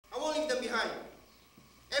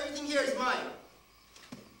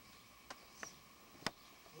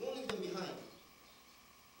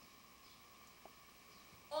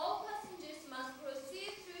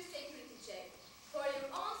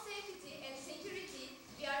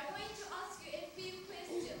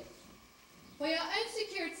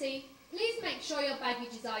sure your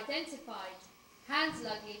baggage is identified. Hand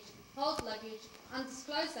luggage, hold luggage,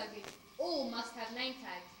 undisclosed luggage, all must have name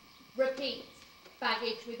tags. Repeat,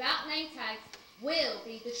 baggage without name tags will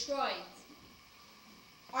be destroyed.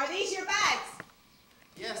 Are these your bags?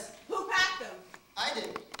 Yes. Who packed them? I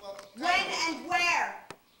did. Well, when and where?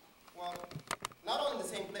 Well, not all in the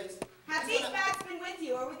same place. Have these bags been with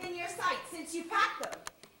you or within your sight since you packed them?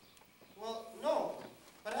 Well, no.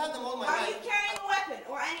 But I have them all my life. life. Are you carrying a weapon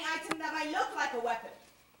or any item that might look like a weapon?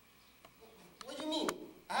 What do you mean?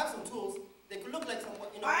 I have some tools. They could look like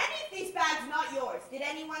somewhat, you know. Are any of these bags not yours? Did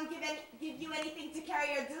anyone give you anything to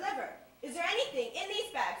carry or deliver? Is there anything in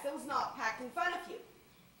these bags that was not packed in front of you?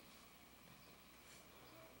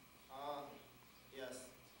 Yes.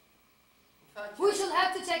 In fact, we shall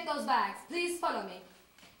have to check those bags. Please follow me.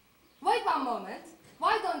 Wait one moment.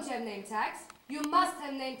 Why don't you have name tags? You must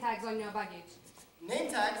have name tags on your baggage.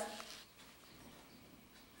 Name tags?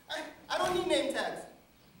 I don't need name tags.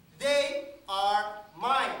 They are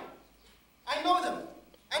mine. I know them.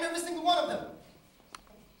 I know every single one of them.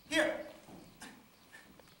 Here.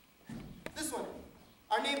 This one.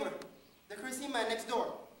 Our neighbor. The kerosene man next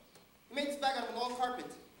door. He made this bag out of an old carpet.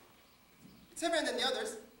 It's different than the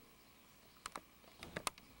others.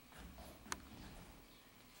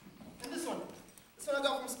 And this one. This one I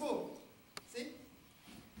got from school. See?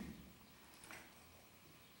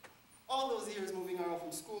 All those years moving around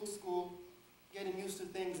from school to school, getting used to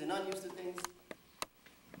things and unused to things,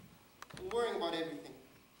 and worrying about everything.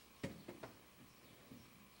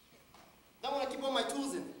 That one I keep all my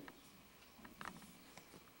tools in.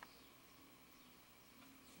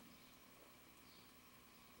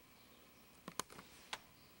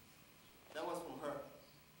 That one's from her.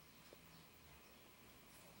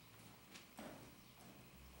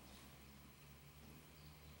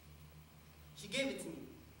 She gave it to me.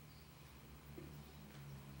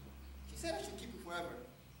 She said I should keep it forever.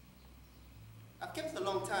 I've kept it a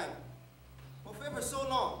long time, but forever so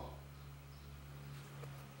long.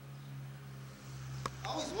 I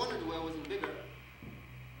always wondered why it wasn't bigger.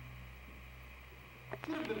 It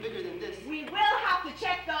could have been bigger than this. We will have to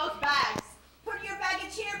check those bags. Put your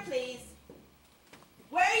baggage here, please.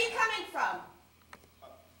 Where are you coming from?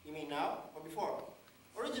 You mean now or before?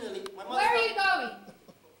 Originally, my mother... Where are you going?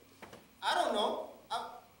 I don't know.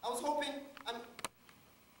 I was hoping... I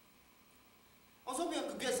was hoping I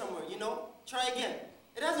could get somewhere, you know? Try again.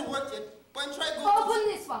 It hasn't worked yet, but try go...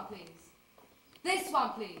 Open this one, please. This one,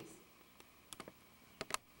 please.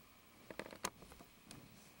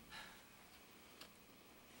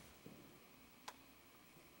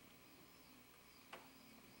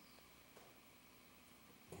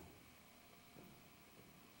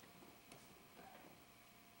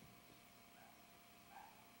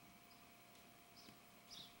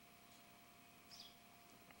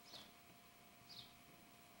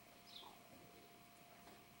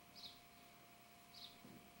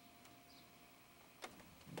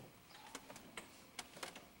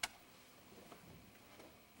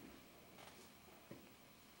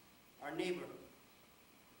 Our neighbor,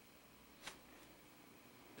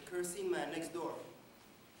 the kerosene man next door,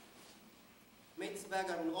 made this bag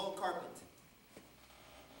out of an old carpet.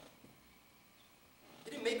 He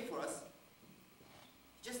didn't make it for us.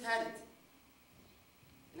 He just had it.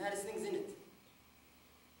 And had his things in it.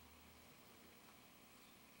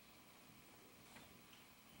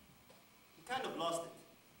 He kind of lost it.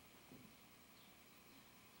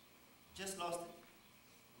 Just lost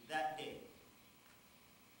it. That day.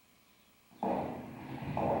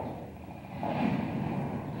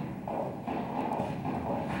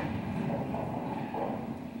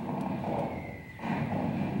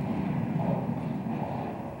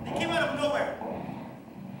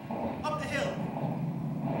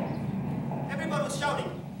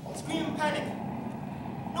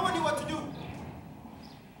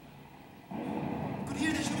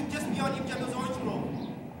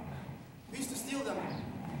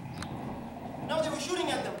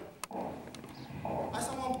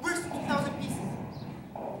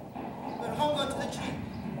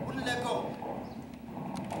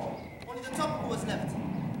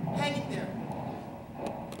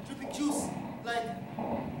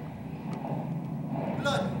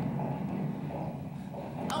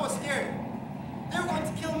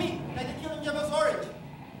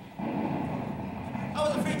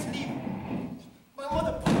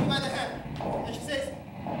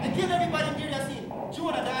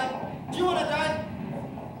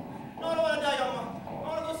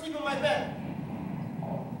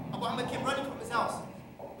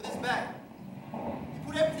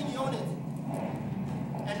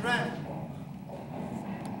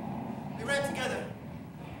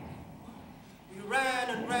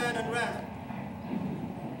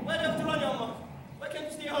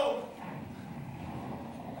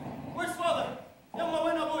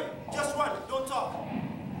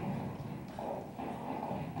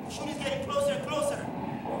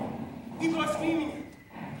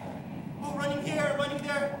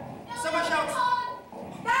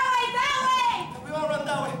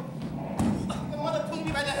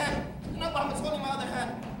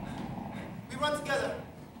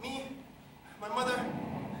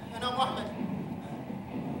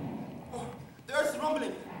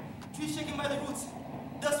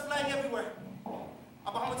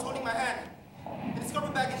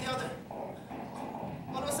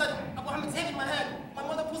 Dad, my